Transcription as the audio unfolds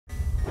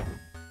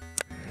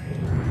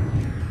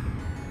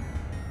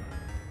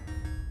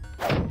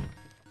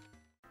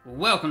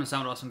Welcome to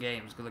Sound Awesome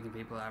Games, good looking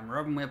people. I'm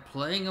Rob and we're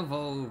playing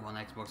Evolve on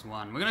Xbox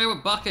One. We're gonna go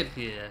with Bucket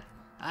here.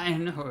 I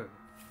know,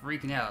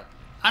 freaking out.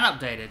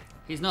 Unupdated.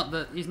 He's not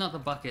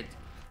the Bucket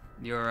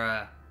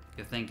you're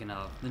thinking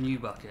of. The new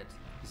Bucket.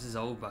 This is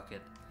old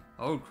Bucket.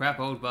 Old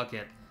crap, old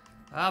Bucket.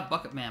 Ah,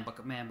 Bucket Man,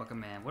 Bucket Man, Bucket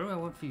Man. What do I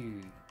want for you?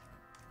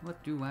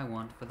 What do I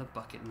want for the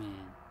Bucket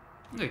Man?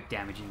 No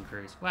damage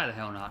increase. Why the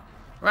hell not?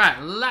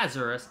 Right,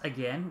 Lazarus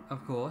again,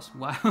 of course.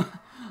 Why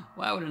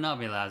would it not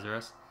be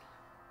Lazarus?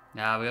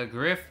 Now we got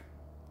Griff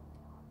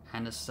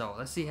and Assault.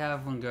 Let's see how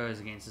everyone goes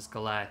against this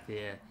Goliath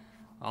here.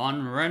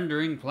 On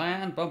rendering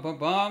plan, bum bum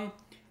bum.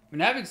 Been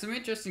having some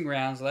interesting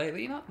rounds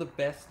lately. Not the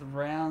best of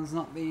rounds,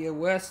 not the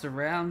worst of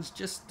rounds.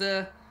 Just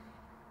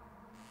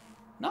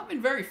not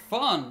been very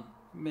fun,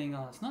 being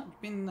honest.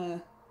 Not been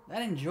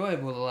that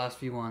enjoyable the last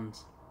few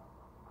ones.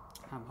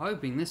 I'm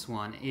hoping this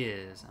one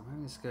is. I'm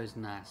hoping this goes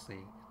nicely.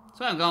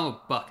 So I'm going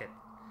with Bucket.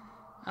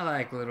 I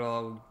like little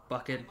old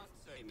Bucket.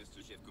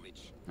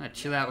 I'm gonna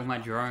chill out with my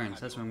drones,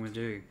 that's what I'm gonna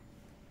do.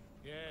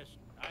 Yes,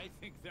 I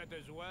think that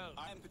as well.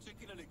 I am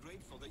particularly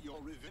grateful that your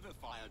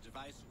Revivifier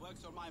device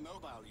works on my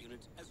mobile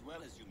unit as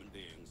well as human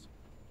beings.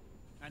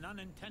 An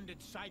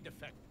unintended side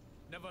effect.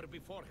 Never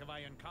before have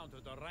I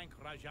encountered a rank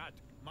Rajat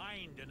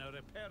mined in a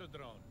repair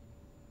drone.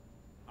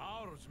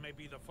 Ours may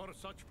be the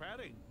first such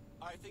pairing.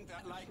 I think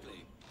that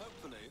likely.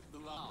 Hopefully, the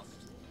last.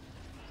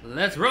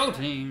 Let's roll,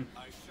 team!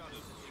 I shudder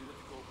to think what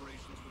the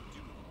corporations would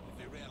do if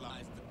they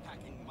realized that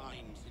packing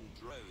mines in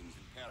drones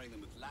and pairing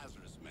them with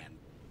Lazarus men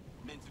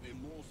meant an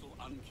immortal,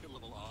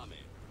 unkillable army.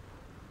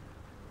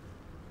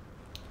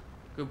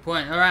 Good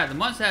point. Alright, the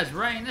monster has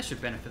rain. That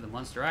should benefit the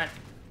monster, right?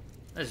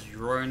 Let's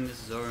drone this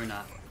zone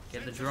up.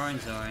 Get the drone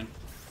zone.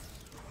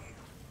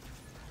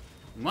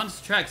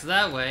 Monster tracks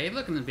that way.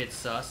 Looking a bit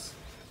sus.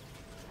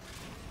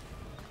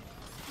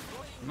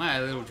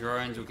 My little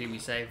drones will keep me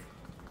safe.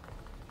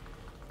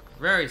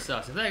 Very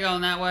sus. If they're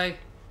going that way,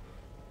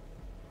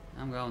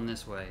 I'm going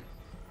this way.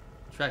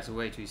 Tracks are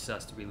way too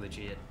sus to be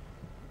legit.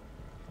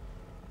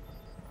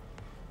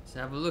 Let's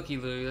have a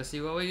looky-loo. Let's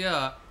see what we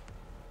got.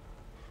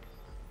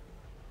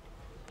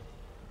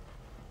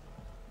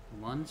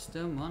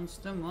 Monster,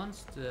 monster,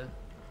 monster.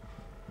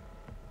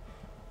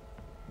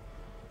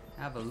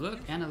 Have a look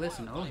and a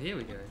listen. Oh, here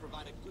we go.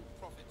 Provide a good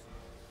profit.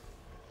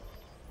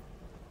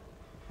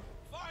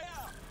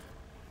 Fire!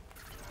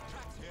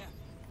 Tracks here.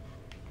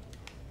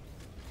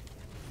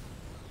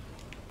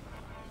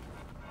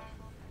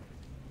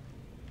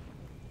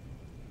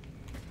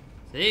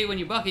 See, when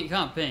you bucket, you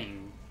can't ping.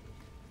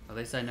 At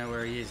least I know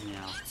where he is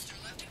now.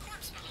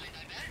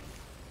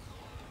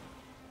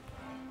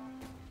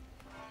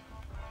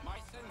 My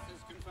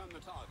sensors confirm the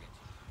target.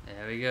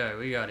 There we go,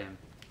 we got him.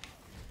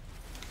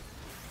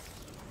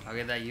 I'll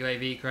get that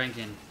UAV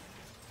cranking.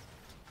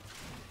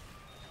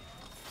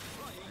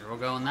 They're all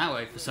going that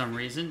way for some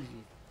reason.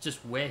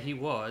 Just where he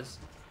was.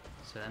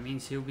 So that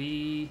means he'll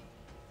be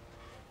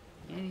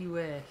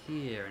anywhere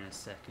here in a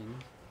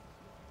second.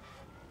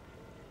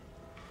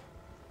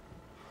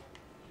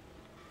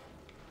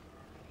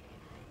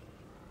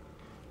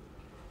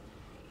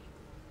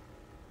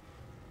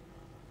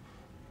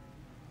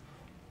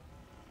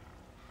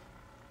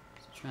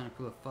 Trying to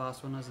pull a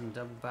fast one, and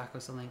double back or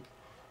something.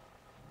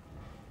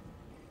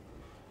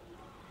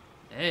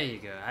 There you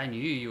go. I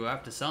knew you were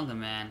up to something,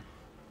 man.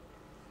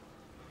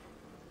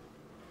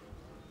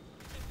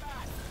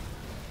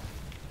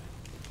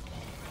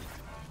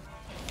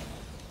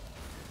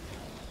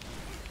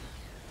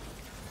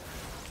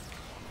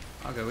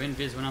 I'll go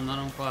invis when I'm not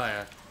on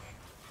fire.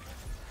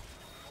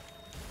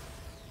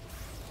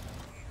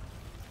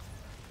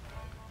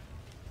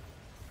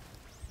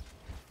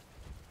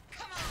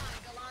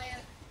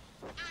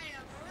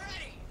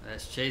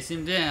 Let's chase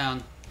him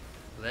down.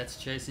 Let's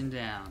chase him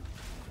down.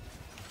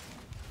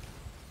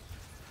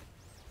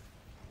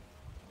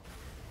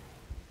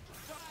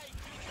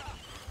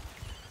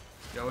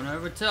 Going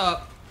over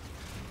top.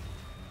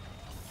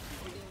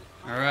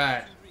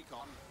 Alright.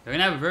 We're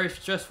gonna have a very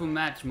stressful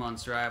match,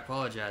 monster. I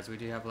apologize. We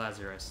do have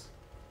Lazarus.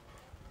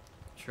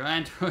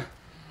 Trying to...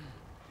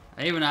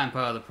 Even I'm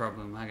part of the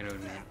problem, I gotta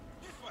admit.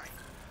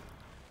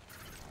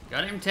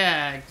 Got him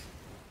tagged.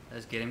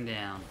 Let's get him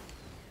down.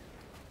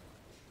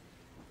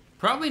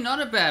 Probably not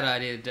a bad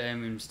idea to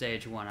dome him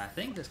stage 1. I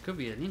think this could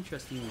be an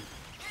interesting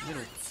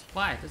little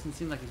fight. Doesn't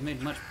seem like he's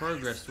made much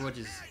progress towards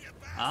his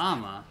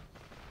armor.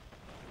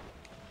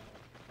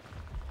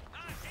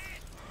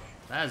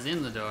 That's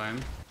in the dome.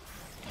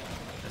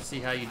 Let's see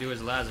how you do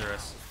as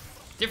Lazarus.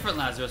 Different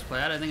Lazarus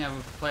play. I don't think I've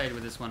ever played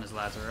with this one as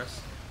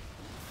Lazarus.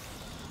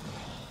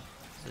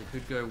 So it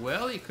could go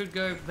well, it could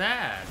go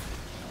bad.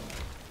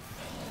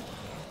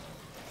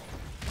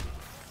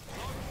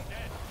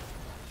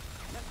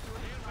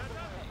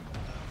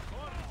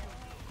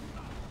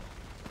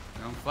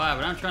 You're on fire,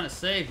 but I'm trying to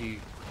save you.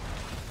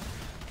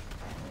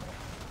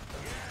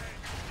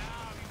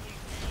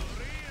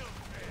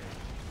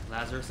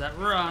 Lazarus that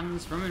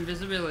runs from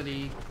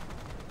invisibility.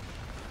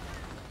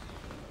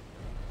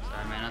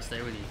 Sorry, man, I'll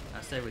stay with you.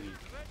 I'll stay with you.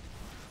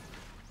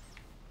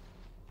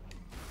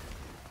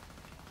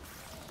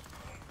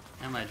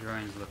 How my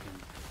drones looking?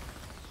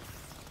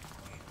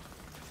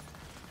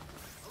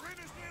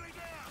 Arena's nearly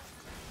down.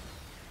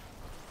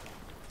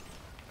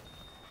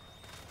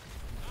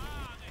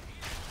 Ah, the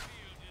healing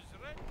field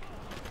is ready.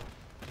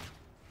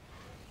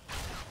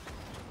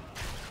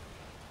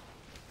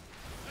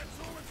 That's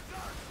all it's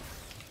done.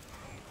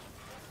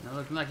 Not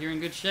looking like you're in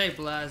good shape,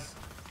 Laz.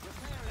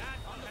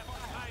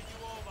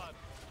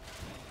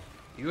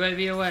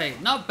 UAV away.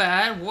 Not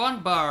bad. 1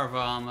 bar of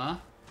armor.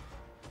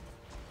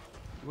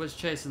 He was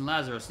chasing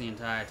Lazarus the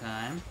entire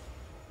time.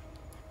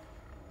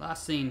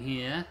 Last scene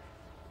here.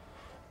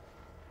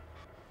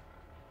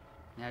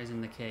 Now he's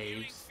in the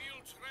caves.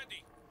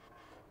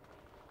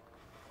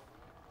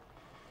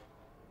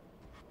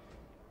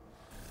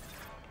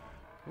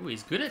 Ooh,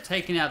 he's good at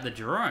taking out the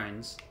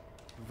drones.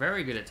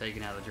 Very good at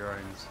taking out the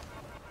drones.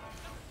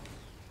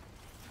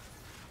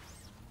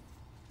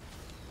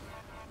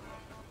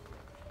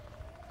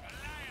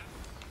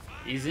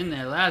 He's in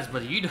there, lads,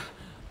 but you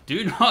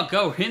do not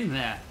go in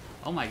there.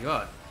 Oh my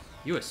god.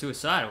 You are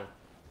suicidal.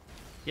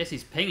 Yes,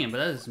 he's pinging, but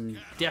that doesn't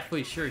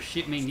definitely sure as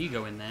shit mean you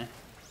go in there.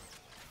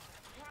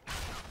 I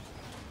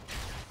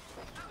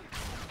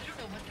don't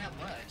know what that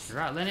was.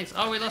 Right, Lennox.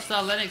 Oh, we lost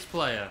our Lennox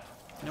player.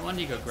 No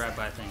wonder you got grabbed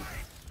by a thing.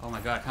 Oh my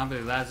god, I can't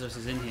believe Lazarus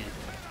is in here.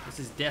 This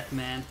is death,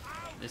 man.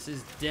 This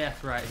is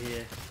death right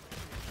here.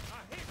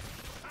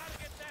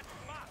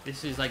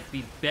 This is like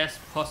the best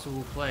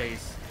possible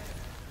place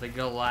that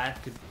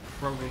Goliath could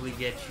probably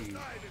get you.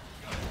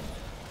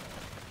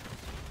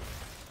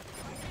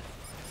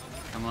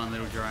 Come on,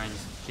 little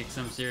drones. Kick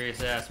some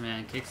serious ass,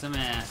 man. Kick some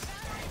ass.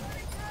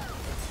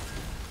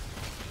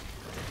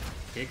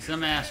 Kick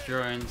some ass,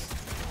 drones.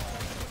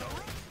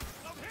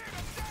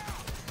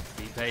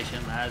 Be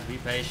patient, lads. Be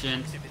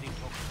patient.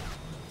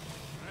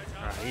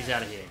 Alright, he's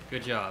out of here.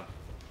 Good job.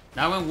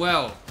 That went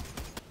well.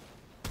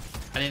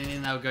 I didn't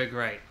think that would go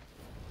great.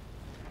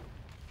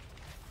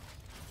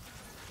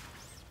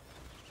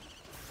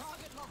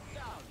 Target locked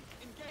down.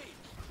 Engage.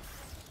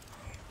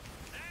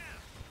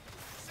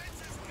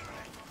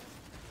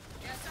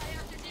 Guess I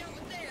have to deal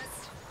with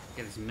this.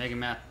 Get this Mega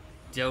Map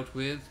dealt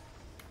with.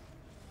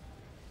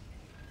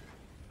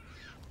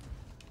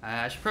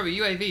 I should probably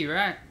UAV,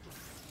 right?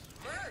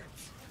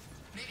 Birds.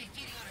 Maybe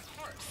feeding on a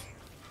corpse.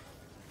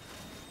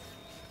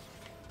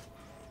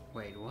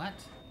 Wait, what?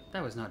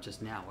 That was not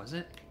just now, was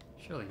it?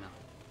 Surely not.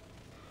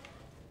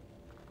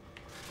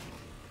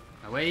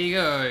 Away you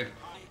go.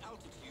 High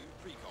altitude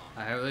recon.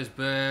 I hope those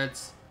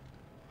birds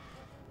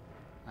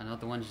are not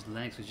the ones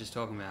Lennox was just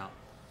talking about.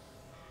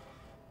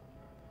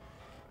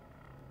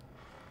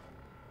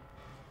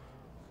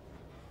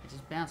 They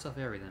just bounce off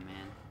everything,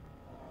 man.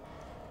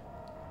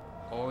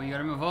 Oh, you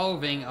got him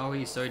evolving. Oh,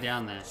 he's so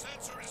down there.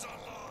 Sensor is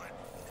online.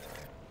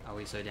 Oh,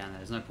 he's so down there.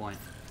 There's no point.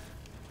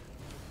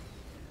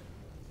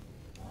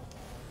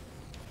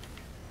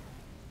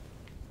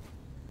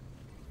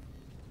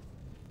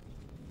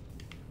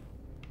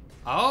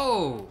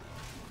 Oh!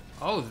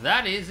 Oh,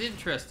 that is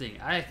interesting.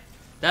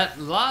 That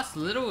last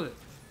little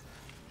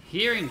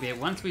hearing bit,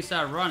 once we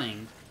start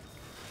running,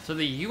 so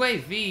the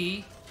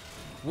UAV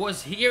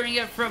was hearing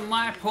it from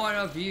my point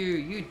of view,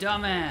 you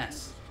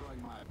dumbass.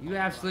 You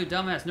absolute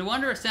dumbass. No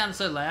wonder it sounded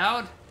so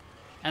loud.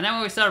 And then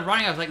when we started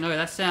running, I was like, no,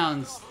 that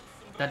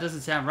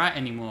doesn't sound right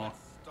anymore.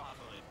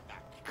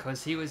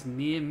 Because he was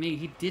near me.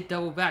 He did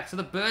double back. So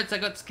the birds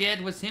that got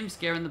scared was him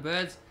scaring the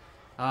birds.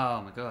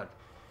 Oh my god.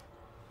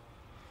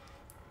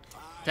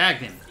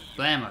 Tagged him.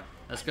 Blammo.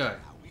 Let's go.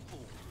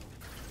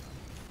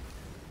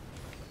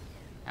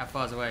 How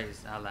far away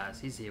is our lads?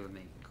 He's here with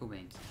me. Cool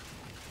beans.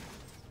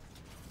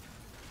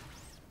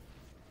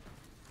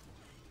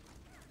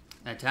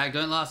 That tag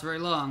don't last very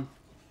long.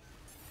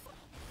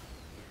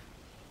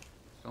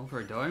 Going for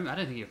a dome? I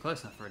don't think you're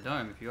close enough for a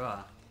dome if you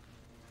are.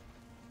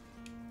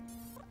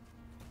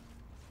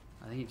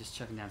 I think you're just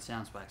chucking down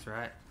sound spikes,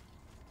 right?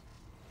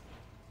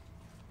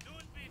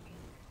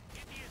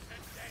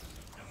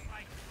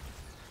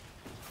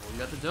 Oh, we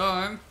got the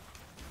dome.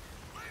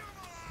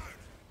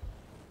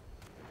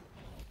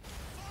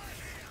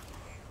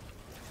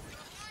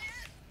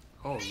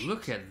 Oh,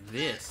 look at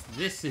this.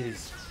 This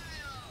is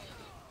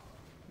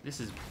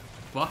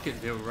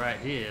Bucketville right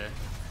here.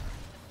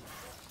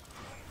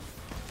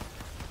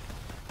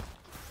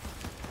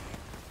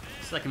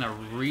 It's like an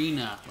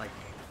arena, like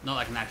not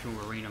like an actual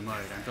arena mode.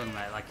 I'm talking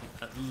about like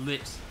it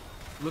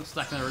looks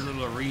like a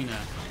little arena.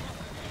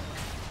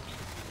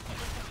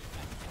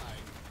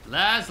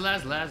 Laz. I'm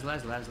coming.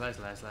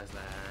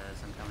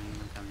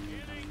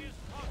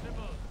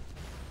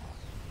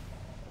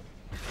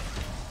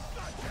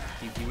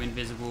 Keep you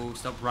invisible.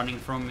 Stop running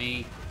from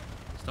me.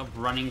 Stop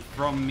running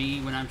from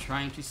me when I'm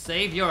trying to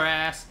save your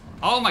ass.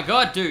 Oh my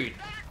god, dude.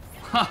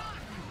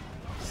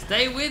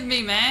 Stay with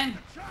me, man.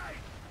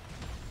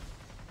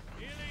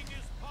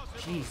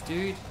 Jeez,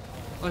 dude.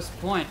 What's the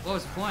point? What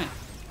was the point?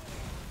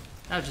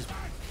 That was just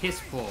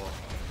piss poor.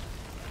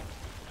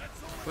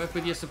 Work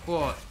with your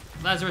support.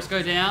 Lazarus,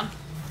 go down.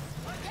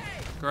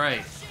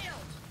 Great.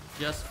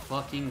 Just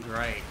fucking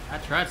great. I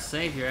tried to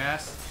save your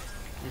ass.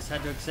 Just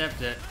had to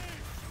accept it.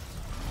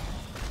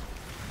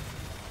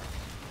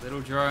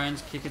 Little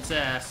drones, kick its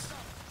ass.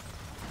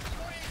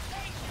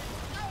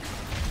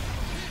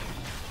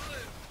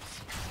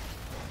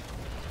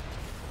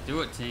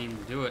 Do it, team.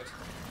 Do it.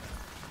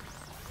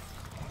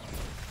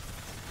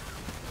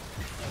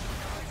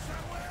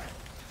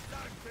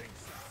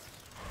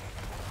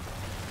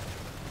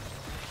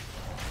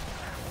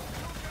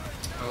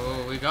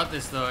 Oh, we got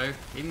this though.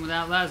 Even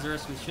without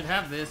Lazarus, we should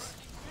have this.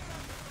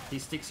 He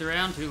sticks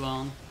around too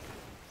long.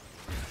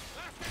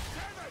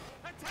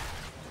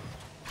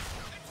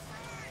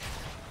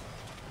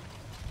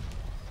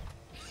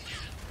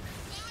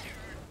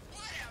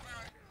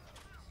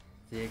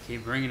 Yeah,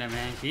 keep bringing it,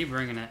 man. Keep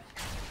bringing it.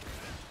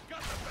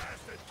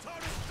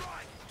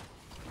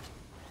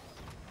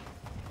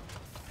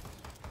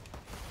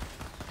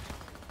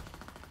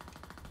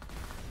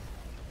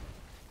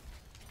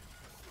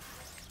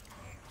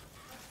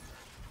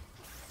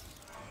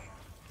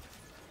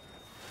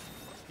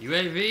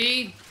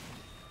 UAV,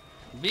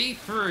 be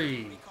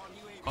free.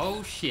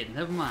 Oh shit,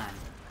 never mind.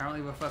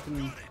 Apparently we're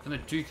fucking gonna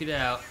duke it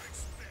out.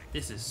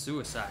 This is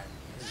suicide.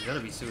 This has gotta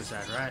be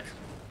suicide, right?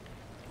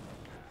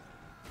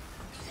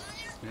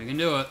 You can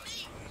do it.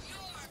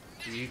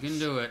 You can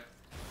do it.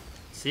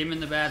 See him in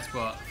the bad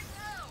spot.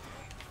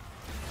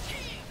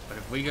 But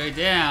if we go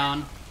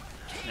down,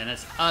 then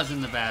it's us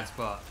in the bad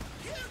spot.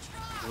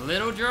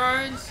 Little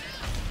drones.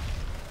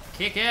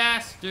 Kick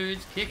ass,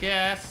 dudes. Kick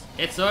ass.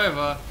 It's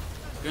over.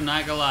 Good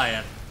night,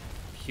 Goliath.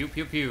 Pew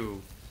pew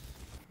pew.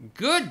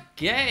 Good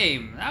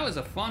game. That was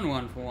a fun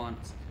one for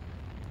once.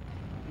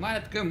 Might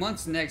have to go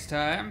monster next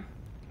time.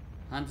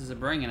 Hunters are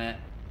bringing it.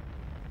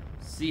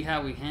 See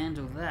how we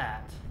handle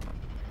that.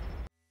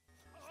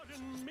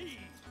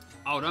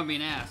 Oh, don't be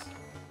an ass.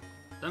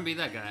 Don't be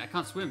that guy. I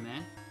can't swim,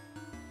 man.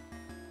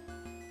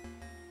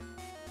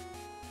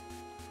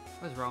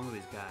 What's wrong with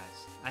these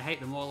guys? I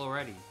hate them all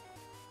already.